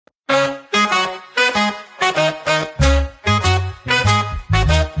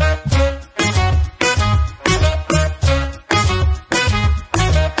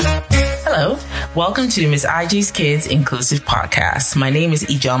Welcome to Miss IJ's Kids Inclusive Podcast. My name is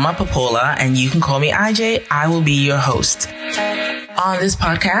Ijeoma Popola, and you can call me IJ. I will be your host. On this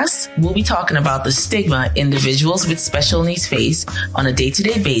podcast, we'll be talking about the stigma individuals with special needs face on a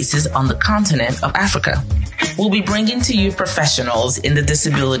day-to-day basis on the continent of Africa. We'll be bringing to you professionals in the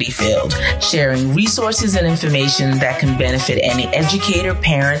disability field, sharing resources and information that can benefit any educator,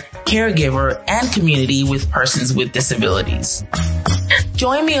 parent, caregiver, and community with persons with disabilities.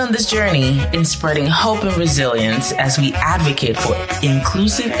 Join me on this journey in spreading hope and resilience as we advocate for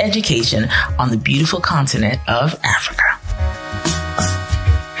inclusive education on the beautiful continent of Africa.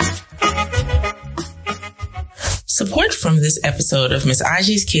 Support from this episode of Miss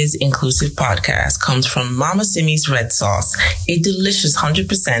IJ's Kids Inclusive Podcast comes from Mama Simi's Red Sauce, a delicious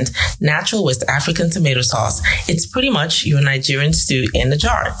 100% natural West African tomato sauce. It's pretty much your Nigerian stew in a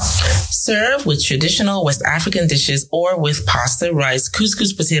jar. Serve with traditional West African dishes or with pasta, rice,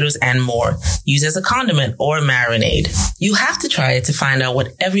 couscous, potatoes, and more. Use as a condiment or marinade. You have to try it to find out what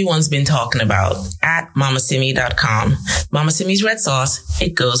everyone's been talking about at mamasimi.com. Mama Simi's Red Sauce,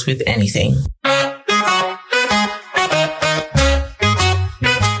 it goes with anything.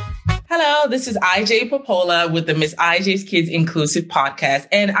 This is IJ Popola with the Miss IJ's Kids Inclusive Podcast,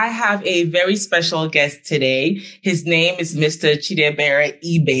 and I have a very special guest today. His name is Mr. Chidebere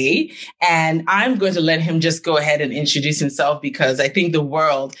Ibe, and I'm going to let him just go ahead and introduce himself because I think the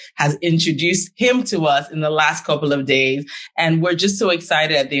world has introduced him to us in the last couple of days, and we're just so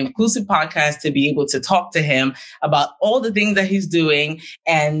excited at the Inclusive Podcast to be able to talk to him about all the things that he's doing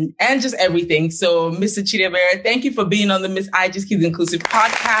and just everything. So, Mr. Chidebere, thank you for being on the Miss IJ's Kids Inclusive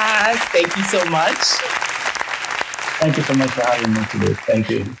Podcast. Thank you so much. Thank you so much for having me today. Thank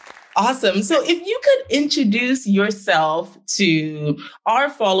you. Awesome. So if you could introduce yourself to our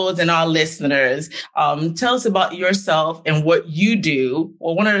followers and our listeners, tell us about yourself and what you do.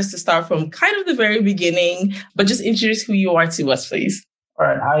 Well, I wanted us to start from kind of the very beginning, but just introduce who you are to us, please. All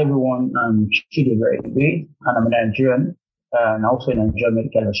right. Hi, everyone. I'm Chidebere Ibe, and I'm a Nigerian and also a Nigerian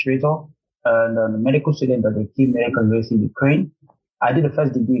medical illustrator and a medical student at the Key Medical University in Ukraine. I did a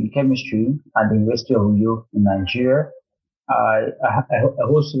first degree in chemistry at the University of Uyo in Nigeria. I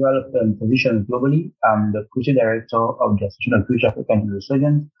hold several positions globally. I'm the creative director of the Association of Future African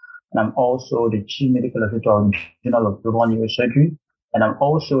Neurosurgeons, and I'm also the chief medical officer of the Journal of Global Neurosurgery. And I'm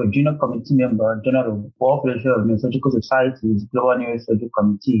also a junior committee member, Journal of World Federation of Neurosurgical Societies, Global Neurosurgery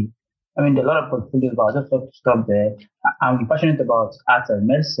Committee. I mean, there are a lot of portfolios, but I'll just have to stop there. I'm passionate about arts and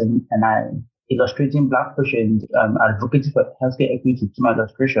medicine, and I'm illustrating Black patients, advocating for healthcare equity through my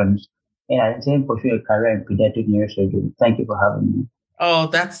illustrations, and I intend pursuing a career in pediatric neurosurgery. Thank you for having me. Oh,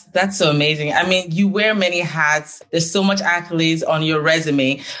 that's so amazing. I mean, you wear many hats. There's so much accolades on your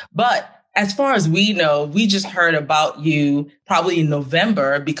resume, but as far as we know, we just heard about you probably in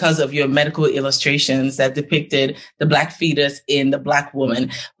November because of your medical illustrations that depicted the Black fetus in the Black woman.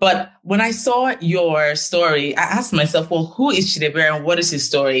 But when I saw your story, I asked myself, well, who is Chidebere and what is his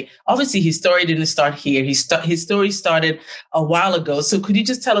story? Obviously, his story didn't start here. His story started a while ago. So could you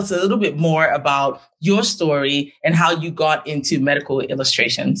just tell us a little bit more about your story and how you got into medical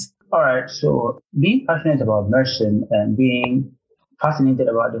illustrations? All right. So being passionate about nursing and being fascinated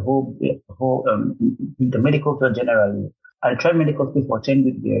about the medical field generally. I tried medical school for 10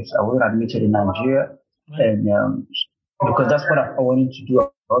 good years. I wasn't admitted in Nigeria, and because that's what I wanted to do. I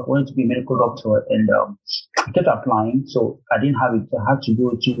wanted to be a medical doctor, and I kept applying. So I didn't have it. I had to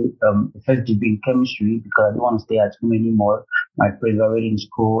go to the first degree in chemistry because I didn't want to stay at home anymore. My friends were already in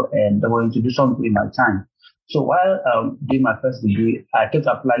school, and I wanted to do something with my time. So while doing my first degree, I kept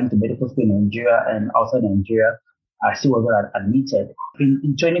applying to medical school in Nigeria and outside Nigeria. I still was not admitted.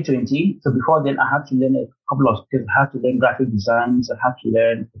 In 2020, so before then, I had to learn a couple of skills. I had to learn graphic designs. I had to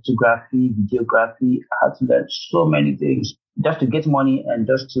learn photography, videography. I had to learn so many things just to get money and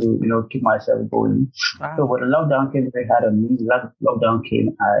just to, keep myself going. Wow. So when the lockdown came very hard on me, lockdown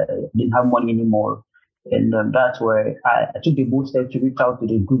came, I didn't have money anymore. And that's where I took the bold step to reach out to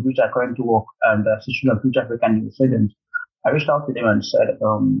the group which I currently work and the Association of Future African Neurosurgeons. I reached out to them and said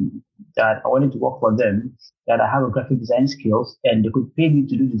that I wanted to work for them, that I have a graphic design skills and they could pay me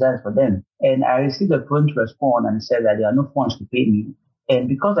to do designs for them. And I received a prompt response and said that there are no funds to pay me. And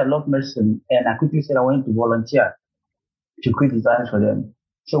because I love medicine, and I quickly said I wanted to volunteer to create designs for them.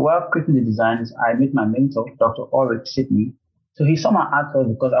 So while creating the designs, I met my mentor, Dr. Ulrich Sidney. So he saw my artwork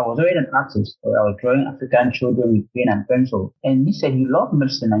because I was already an artist. So I was drawing African children with pen and pencil. And he said, you love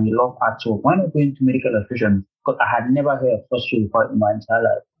medicine and you love artwork. Why not go into medical illustration? Because I had never heard of photography before in my entire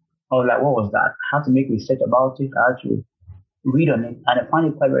life. I was like, what was that? I had to make research about it. I had to read on it, and I found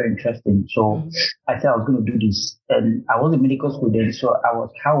it quite very interesting. So I said I was going to do this, and I was a medical student, so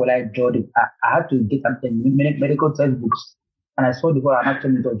how will I draw it? I had to get some medical textbooks, and I saw the whole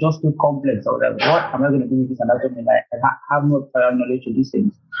anatomy. It was just too complex. I was like, what am I going to do with this anatomy? Like, I have no prior knowledge of these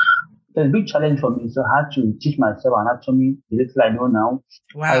things. It's a big challenge for me, so I had to teach myself anatomy, the little I know now.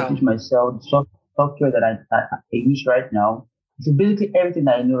 Wow. I teach myself software that I use right now. So basically everything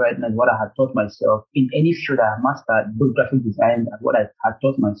that I know right now is what I had taught myself in any field I have mastered, both graphic design and what I had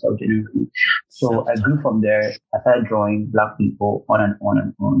taught myself generally. So I grew from there. I started drawing Black people on and on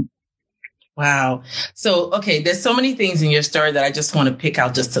and on. Wow. So, okay, there's so many things in your story that I just want to pick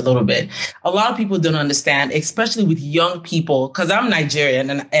out just a little bit. A lot of people don't understand, especially with young people, because I'm Nigerian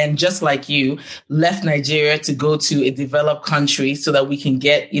and just like you, left Nigeria to go to a developed country so that we can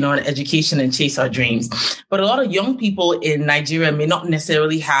get, an education and chase our dreams. But a lot of young people in Nigeria may not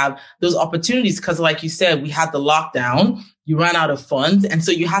necessarily have those opportunities because, like you said, we had the lockdown, you ran out of funds. And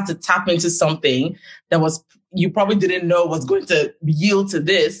so you had to tap into something that you probably didn't know was going to yield to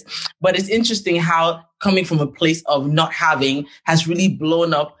this. But it's interesting how coming from a place of not having has really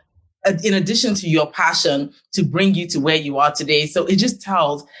blown up in addition to your passion to bring you to where you are today. So it just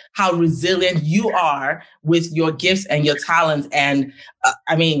tells how resilient you are with your gifts and your talents. And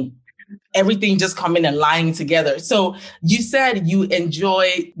everything just coming and lying together. So you said you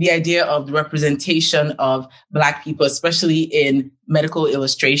enjoy the idea of the representation of Black people, especially in medical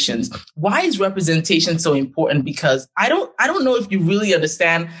illustrations. Why is representation so important? Because I don't know if you really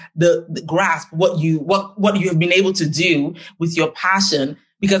understand the grasp what you have been able to do with your passion,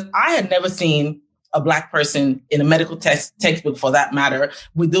 because I had never seen a Black person in a medical textbook, for that matter,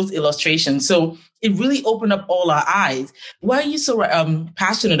 with those illustrations. So it really opened up all our eyes. Why are you so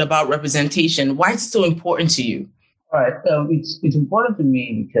passionate about representation? Why is it so important to you? All right. It's important to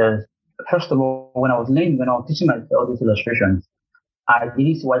me because, first of all, when I was teaching myself these illustrations, I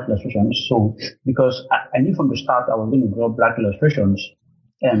did see white illustrations. So because I knew from the start I was going to draw Black illustrations.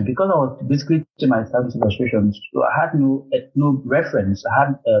 And because I was basically teaching myself these illustrations, so I had no reference. I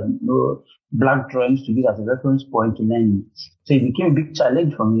had no Black drawings to use as a reference point to learn. So it became a big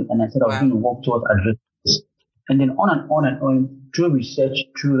challenge for me. And I said I was going to work towards addressing this. And then on and on and on, through research,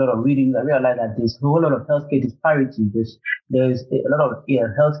 through a lot of reading, I realized that there's a whole lot of healthcare disparities. There's a lot of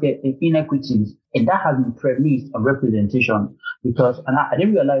healthcare inequities. And that has been premised on representation because, and I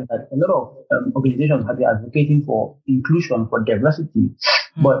didn't realize that a lot of organizations have been advocating for inclusion, for diversity.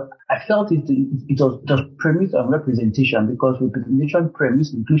 But I felt it was just premised on representation because representation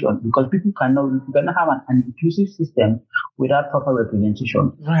premised inclusion because people cannot have an inclusive system without proper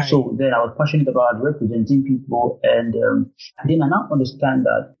representation. Right. So then I was passionate about representing people and then I now understand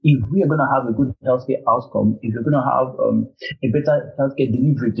that if we are going to have a good healthcare outcome, if you're going to have a better healthcare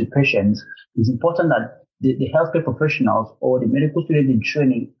delivery to patients, it's important that the healthcare professionals or the medical students in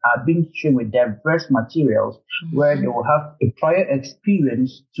training are being trained with diverse materials where they will have a prior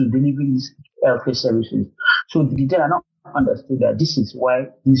experience to deliver these healthcare services. So then I now understood that this is why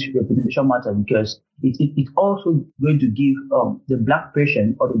this representation matters because it's also going to give the Black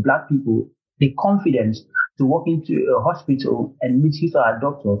patient or the Black people the confidence to walk into a hospital and meet his or her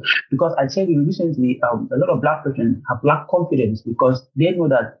doctor. Because I tell you recently, a lot of Black patients have lack confidence because they know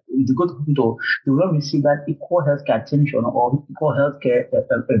that if you go to hospital, they will not receive that equal healthcare attention or equal healthcare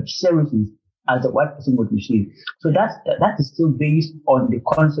services as a white person would receive. So that is still based on the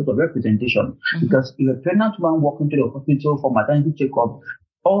concept of representation. Because if a pregnant woman walks into the hospital for maternity checkup,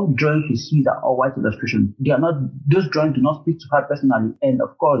 all drawings she sees are all white illustrations. They are not, those drawings do not speak to her personally, and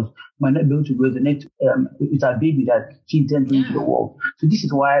of course, might not be able to resonate with her baby that she intends into the world. So this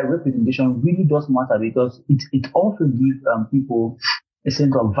is why representation really does matter because it also gives people a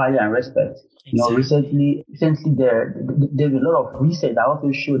sense of value and respect. Exactly. Recently there's a lot of research that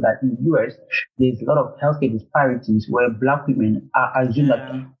also show that in the US, there's a lot of healthcare disparities where Black women are assumed that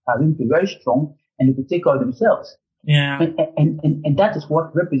are going to be very strong and they could take care of themselves. Yeah. And that is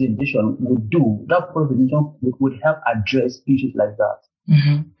what representation would do. That representation would help address issues like that.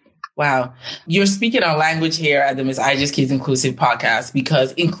 Mm-hmm. Wow. You're speaking our language here at the Miss IJ's Kids Inclusive podcast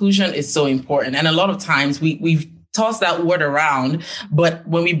because inclusion is so important. And a lot of times we've tossed that word around, but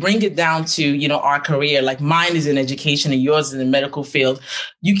when we bring it down to, our career, like mine is in education and yours is in the medical field,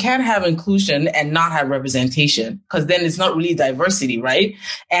 you can't have inclusion and not have representation because then it's not really diversity, right?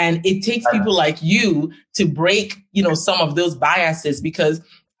 And it takes people like you to break, some of those biases because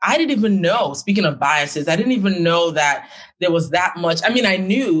I didn't even know, speaking of biases, I didn't even know that there was that much. I mean, I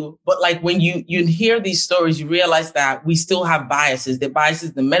knew, but like when you hear these stories, you realize that we still have biases. The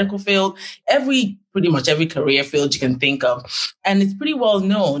biases in the medical field, pretty much every career field you can think of. And it's pretty well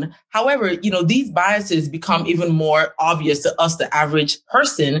known. However, these biases become even more obvious to us, the average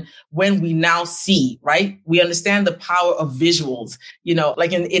person, when we now see, right? We understand the power of visuals.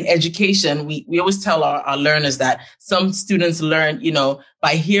 Like in education, we always tell our learners that some students learn,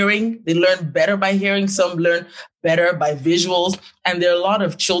 by hearing. They learn better by hearing. Some learn better by visuals. And there are a lot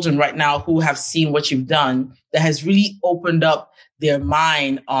of children right now who have seen what you've done that has really opened up their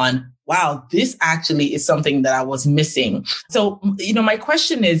mind on, wow, this actually is something that I was missing. So, my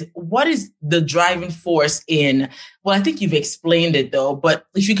question is, what is the driving force well, I think you've explained it though, but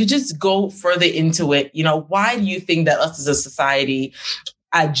if you could just go further into it, why do you think that us as a society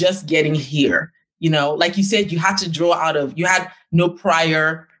are just getting here? Like you said, you had to you had no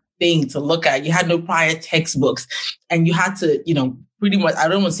prior thing to look at. You had no prior textbooks, and you had to, pretty much, I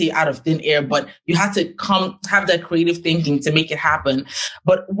don't want to say out of thin air, but you had to have that creative thinking to make it happen.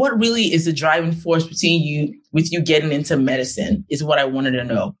 But what really is the driving force with you getting into medicine is what I wanted to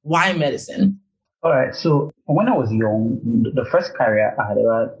know. Why medicine? All right. So when I was young, the first career I had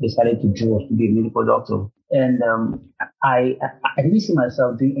ever decided to do was to be a medical doctor. And I didn't see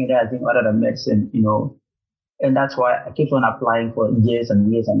myself doing anything other than medicine, And that's why I kept on applying for years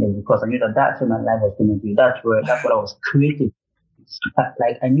and years and years, because I knew that that's where my life was going to be. That's what I was created.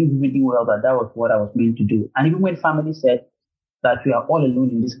 Like I knew really well that was what I was meant to do. And even when family said that you are all alone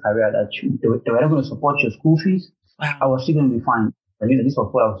in this career, that they were not going to support your school fees, wow, I was still going to be fine. I knew that this was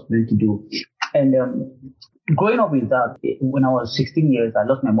what I was meant to do. And growing up with that, when I was 16 years, I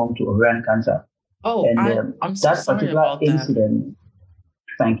lost my mom to ovarian cancer. Oh, and I'm so sorry about that.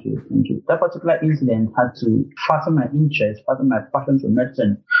 Thank you. That particular incident had to fasten my interest, fasten my passion for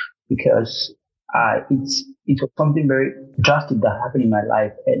medicine, because it was something very drastic that happened in my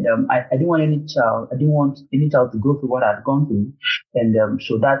life, and I didn't want any child to go through what I'd gone through, and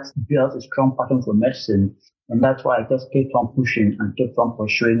so that built a strong passion for medicine, and that's why I just kept on pushing and kept on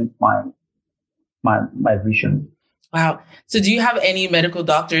pursuing my vision. Wow. So do you have any medical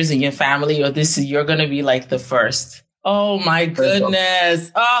doctors in your family, or you're going to be like the first? Oh my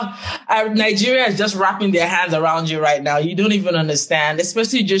goodness. Nigeria is just wrapping their hands around you right now. You don't even understand,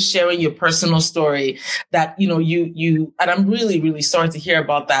 especially just sharing your personal story that, you, and I'm really, really sorry to hear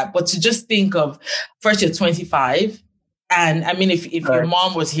about that. But to just think of, first you're 25. And I mean, if your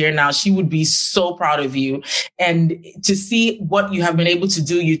mom was here now, she would be so proud of you. And to see what you have been able to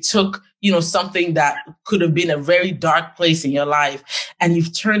do, you took, something that could have been a very dark place in your life, and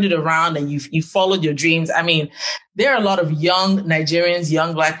you've turned it around and you've followed your dreams. I mean, there are a lot of young Nigerians,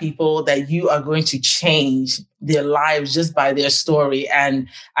 young Black people that you are going to change their lives just by their story. And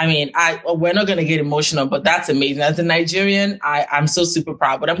I mean, we're not going to get emotional, but that's amazing. As a Nigerian, I'm so super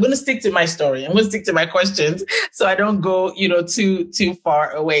proud, but I'm going to stick to my story. I'm going to stick to my questions so I don't go, too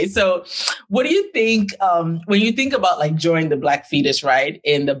far away. So what do you think, when you think about like drawing the Black fetus, right,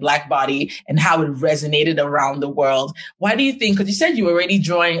 in the Black body and how it resonated around the world? Why do you think, because you said you were already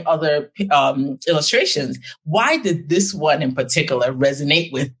drawing other illustrations, why did this one in particular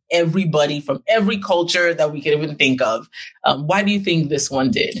resonate with everybody from every culture that we could even think of? Why do you think this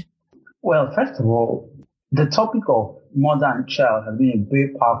one did? Well, first of all, the topic of mother and child has been a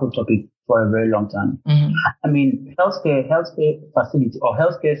very powerful topic for a very long time. Mm-hmm. I mean, healthcare facility, or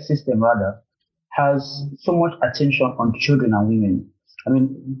healthcare system rather, has so much attention on children and women. I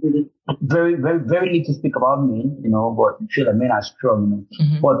mean, very, very, very little speak about men, but you feel that men are strong,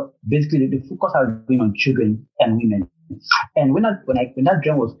 Mm-hmm. But basically, the focus has been on children and women. And when that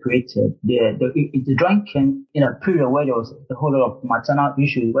drawing was created, the drawing came in a period where there was a whole lot of maternal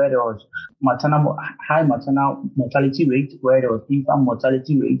issues, where there was high maternal mortality rate, where there was infant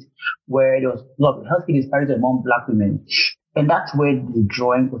mortality rate, where there was a lot of healthcare disparities among Black women. And that's where the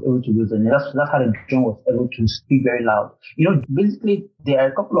drawing was able to resonate. That's how the drawing was able to speak very loud. Basically, there are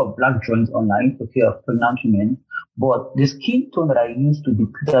a couple of Black drawings online, of pregnant women, but the skin tone that I used to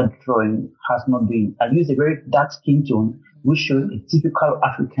depict that drawing has not been. I used a very dark skin tone, which shows a typical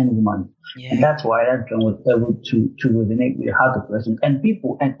African woman. Yeah. And that's why that drawing was able to resonate with the heart of the person. And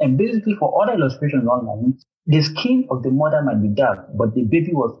people, and basically for other illustrations online, the skin of the mother might be dark, but the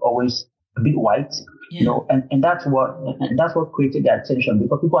baby was always a bit white. Yeah. And that's what created the attention,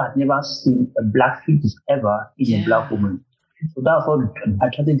 because people had never seen a Black fetus ever in a Black woman. So that's what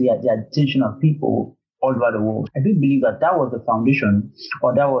attracted the attention of people all over the world. I do believe that was the foundation,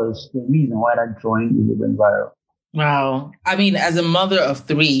 or that was the reason why that drawing really went viral. Wow. I mean, as a mother of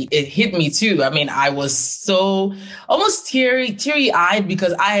three, it hit me too. I mean, I was so almost teary eyed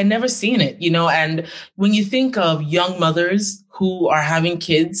because I had never seen it, and when you think of young mothers who are having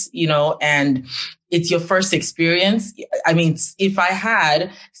kids, and it's your first experience. I mean, if I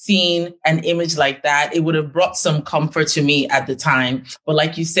had seen an image like that, it would have brought some comfort to me at the time. But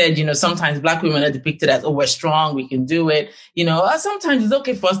like you said, sometimes Black women are depicted as, oh, we're strong, we can do it. Sometimes it's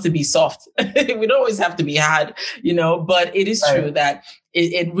okay for us to be soft. We don't always have to be hard, but it is true that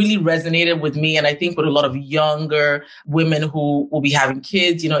it really resonated with me. And I think with a lot of younger women who will be having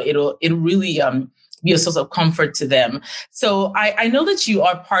kids, it'll really, be a source of comfort to them. So I know that you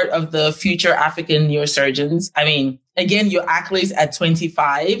are part of the Future African Neurosurgeons. I mean, again, your accolades at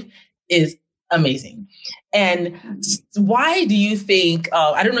 25 is amazing. And why do you think,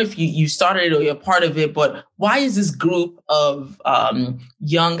 I don't know if you started it or you're part of it, but why is this group of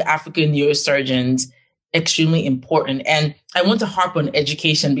young African neurosurgeons extremely important? And I want to harp on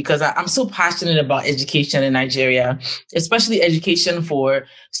education because I'm so passionate about education in Nigeria, especially education for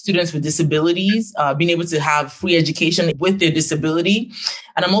students with disabilities, being able to have free education with their disability.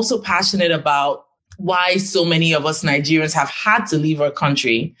 And I'm also passionate about why so many of us Nigerians have had to leave our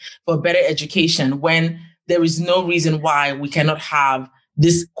country for better education when there is no reason why we cannot have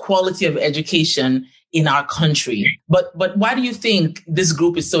this quality of education in our country. But why do you think this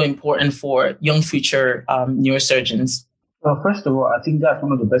group is so important for young future neurosurgeons? Well, first of all, I think that's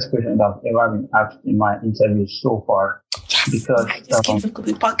one of the best questions I've ever been asked in my interviews so far. Yes, because I just came from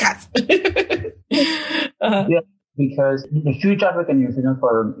the podcast. Yeah, because the Future African Neurosurgeon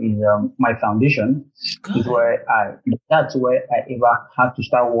Forum is my foundation. Is where that's where I ever had to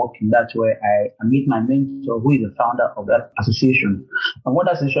start working. That's where I meet my mentor, who is the founder of that association. And what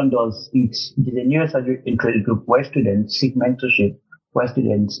that association does, it is a neurosurgery interest group where students seek mentorship, where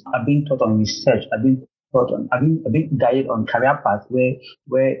students are being taught on research, are being guided on career paths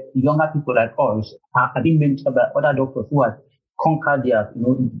where younger people like us are being mentored by other doctors who have conquered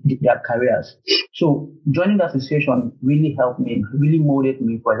their careers. So joining the association really helped me, really molded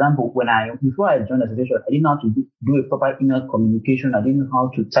me. For example, before I joined the association, I didn't know how to do a proper email communication. I didn't know how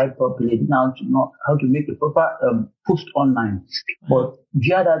to type properly. I didn't know how to make a proper post online. But through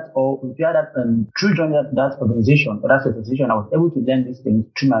joining that organization or that association, I was able to learn these things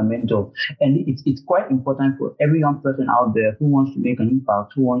through my mentor. And it's quite important for every young person out there who wants to make an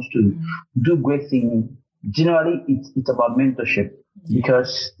impact, who wants to do great things. Generally, it's about mentorship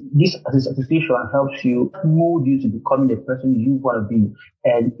because this association helps you mold you to becoming the person you want to be.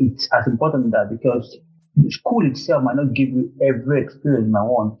 And it's as important as that because the school itself might not give you every experience you might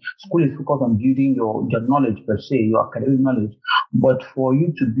want. School is focused on building your knowledge per se, your academic knowledge. But for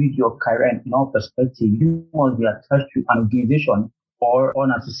you to build your career in all perspective, you must be attached to an organization or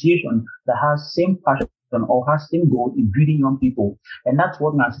an association that has same passion or has same goal in building young people. And that's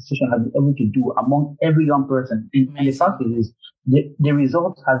what my association has been able to do among every young person. And the fact is the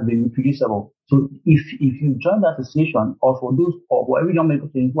result has been reproducible. So if you join the association or for every young medical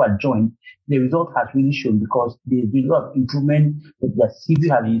student who has joined, the result has really shown because there's been a lot of improvement, their CV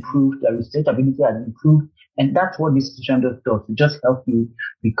has improved, their research ability has improved. And that's what this association does to just help you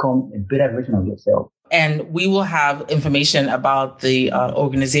become a better version of yourself. And we will have information about the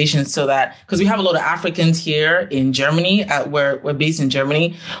organization so that, because we have a lot of Africans here in Germany, we're based in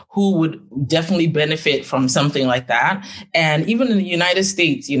Germany, who would definitely benefit from something like that. And even in the United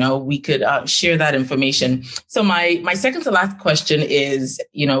States, we could share that information. So my second to last question is,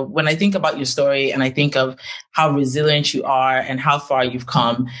 when I think about your story and I think of how resilient you are and how far you've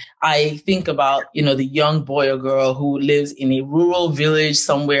come, I think about, the young boy or girl who lives in a rural village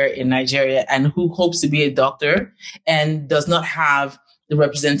somewhere in Nigeria and who hopes to be a doctor and does not have the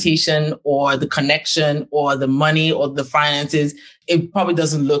representation or the connection or the money or the finances. It probably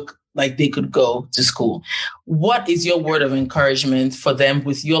doesn't look like they could go to school. What is your word of encouragement for them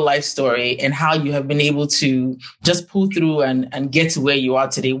with your life story and how you have been able to just pull through and get to where you are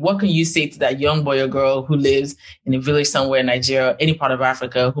today? What can you say to that young boy or girl who lives in a village somewhere in Nigeria, any part of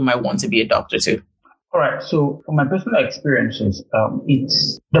Africa, who might want to be a doctor too? All right. So from my personal experiences,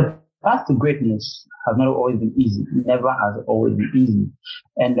 it's the path to greatness has not always been easy. It never has always been easy.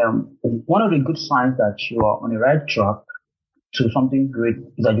 And one of the good signs that you are on the right track to something great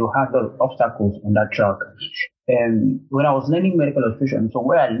is that you have the obstacles on that track. And when I was learning medical illustration, from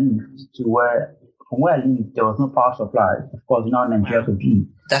where I lived, there was no power supply. Of course, now Nigeria to be.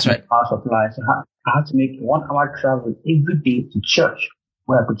 That's right. Power supply. So I had to make 1 hour travel every day to church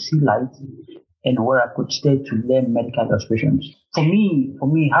where I could see light. and where I could stay to learn medical illustrations. For me,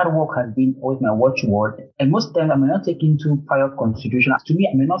 hard work has been always my watchword. And most times I may not take into prior consideration. To me,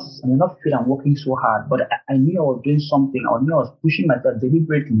 I may not feel I'm working so hard, but I knew I was doing something. I knew I was pushing myself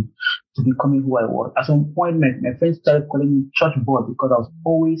deliberately to becoming who I was. At some point, my friends started calling me church boy because I was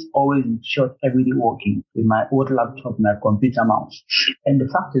always in church every day working with my old laptop, my computer mouse. And the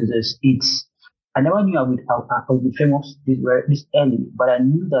fact is this, I never knew I would be famous this early, but I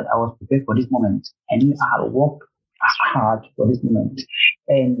knew that I was prepared for this moment. I knew I had worked hard for this moment.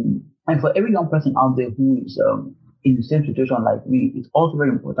 And for every young person out there who is in the same situation like me, it's also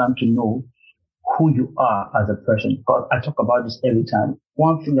very important to know who you are as a person. Because I talk about this every time.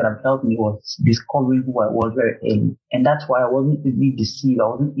 One thing that have helped me was discovering who I was very early. And that's why I wasn't easily deceived. I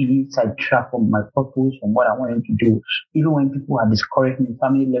wasn't easily sidetracked from my purpose, from what I wanted to do. Even when people had discouraged me,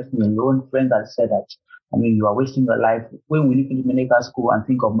 family left me alone, friends had said that, you are wasting your life. When we leave medical school and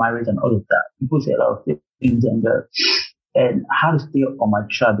think of marriage and all of that, people say a lot of things and how to stay on my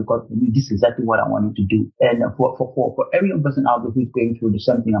track, because for me, this is exactly what I wanted to do. And for every young person out there who's going through the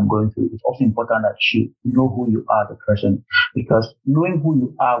same thing I'm going through, it's also important that you know who you are as a person, because knowing who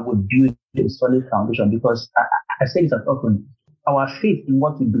you are will build a solid foundation. Because I say this as often, our faith in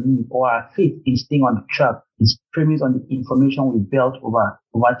what we believe, or our faith in staying on the track, is premised on the information we built over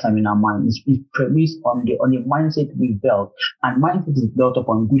time in our mind. It's premised on the mindset we built, and mindset is built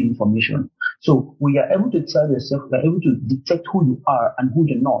upon good information. So we are able to tell yourself, we are able to detect who you are and who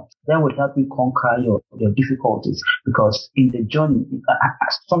you're not. That will help you conquer your difficulties. Because in the journey,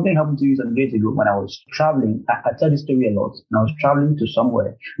 something happened to me some days ago when I was traveling. I tell this story a lot. And I was traveling to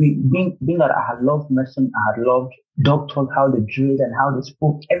somewhere. Being that I had loved medicine, I had loved doctors, how they drilled and how they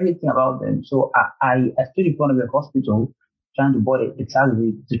spoke, everything about them. So I stood in front of a hospital trying to board a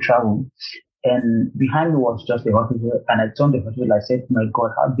taxi to travel. And behind me was just a hospital. And I turned the hospital. I said, my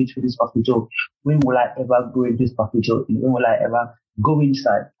God, how beautiful this hospital. When will I ever go in this hospital? When will I ever go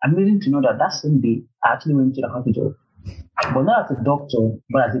inside? Amazing to know that same day, I actually went to the hospital. But not as a doctor,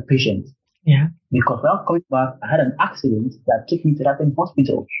 but as a patient. Yeah. Because while coming back, I had an accident that took me to that same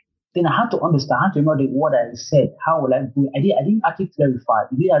hospital. Then I had to understand, I had to remember what I said. How will I do it? I didn't actually clarify,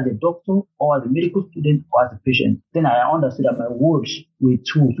 is it as a doctor or as a medical student or as a patient. Then I understood that my words were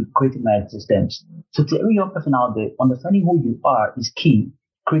tools to create my existence. So to every young person out there, understanding who you are is key.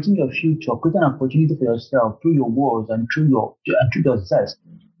 Creating your future, creating an opportunity for yourself through your words and through your zest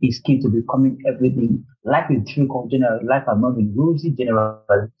is key to becoming everything. Life is difficult generally. Life has not been rosy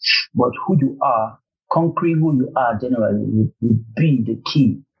generally, but who you are, conquering who you are generally will be the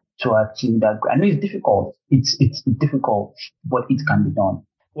key to achieve that. I know it's difficult. It's difficult, but it can be done.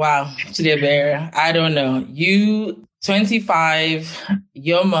 Wow, Chidebere, I don't know. You, 25,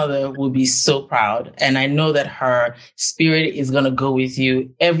 your mother will be so proud. And I know that her spirit is going to go with you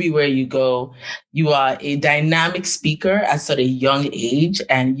everywhere you go. You are a dynamic speaker at such a young age,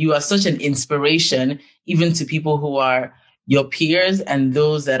 and you are such an inspiration even to people who are your peers and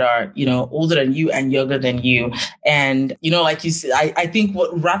those that are, older than you and younger than you. And, like you said, I think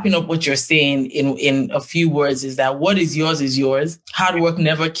wrapping up what you're saying in a few words is that what is yours is yours. Hard work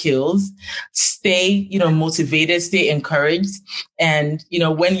never kills. Stay, motivated, stay encouraged. And,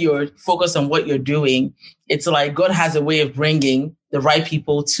 when you're focused on what you're doing, it's like God has a way of bringing the right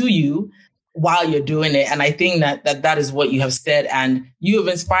people to you while you're doing it. And I think that is what you have said. And you have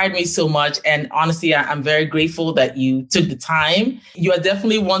inspired me so much. And honestly, I'm very grateful that you took the time. You are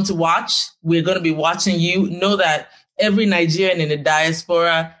definitely one to watch. We're going to be watching you. Know that every Nigerian in the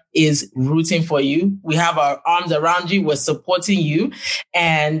diaspora is rooting for you. We have our arms around you. We're supporting you,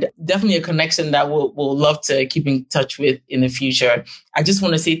 and definitely a connection that we'll love to keep in touch with in the future. I just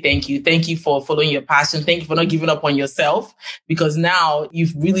want to say thank you. Thank you for following your passion. Thank you for not giving up on yourself, because now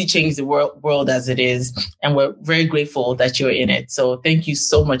you've really changed the world as it is. And we're very grateful that you're in it. So thank you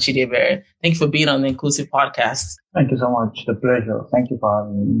so much, Chidebere. Thank you for being on the Inclusive Podcast. Thank you so much. The pleasure. Thank you for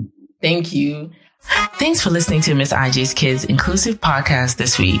having me. Thank you. Thanks for listening to Miss IJ's Kids Inclusive Podcast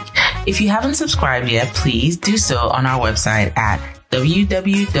this week. If you haven't subscribed yet, please do so on our website at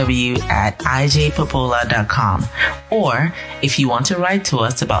www.ijpopola.com. Or if you want to write to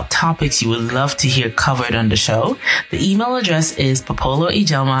us about topics you would love to hear covered on the show, the email address is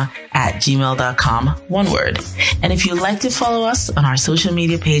popoloijelma@gmail.com, one word. And if you'd like to follow us on our social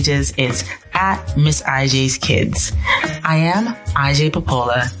media pages, it's at Miss IJ's Kids. I am IJ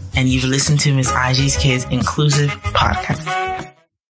Popola, and you've listened to Miss IJ's Kids Inclusive Podcast.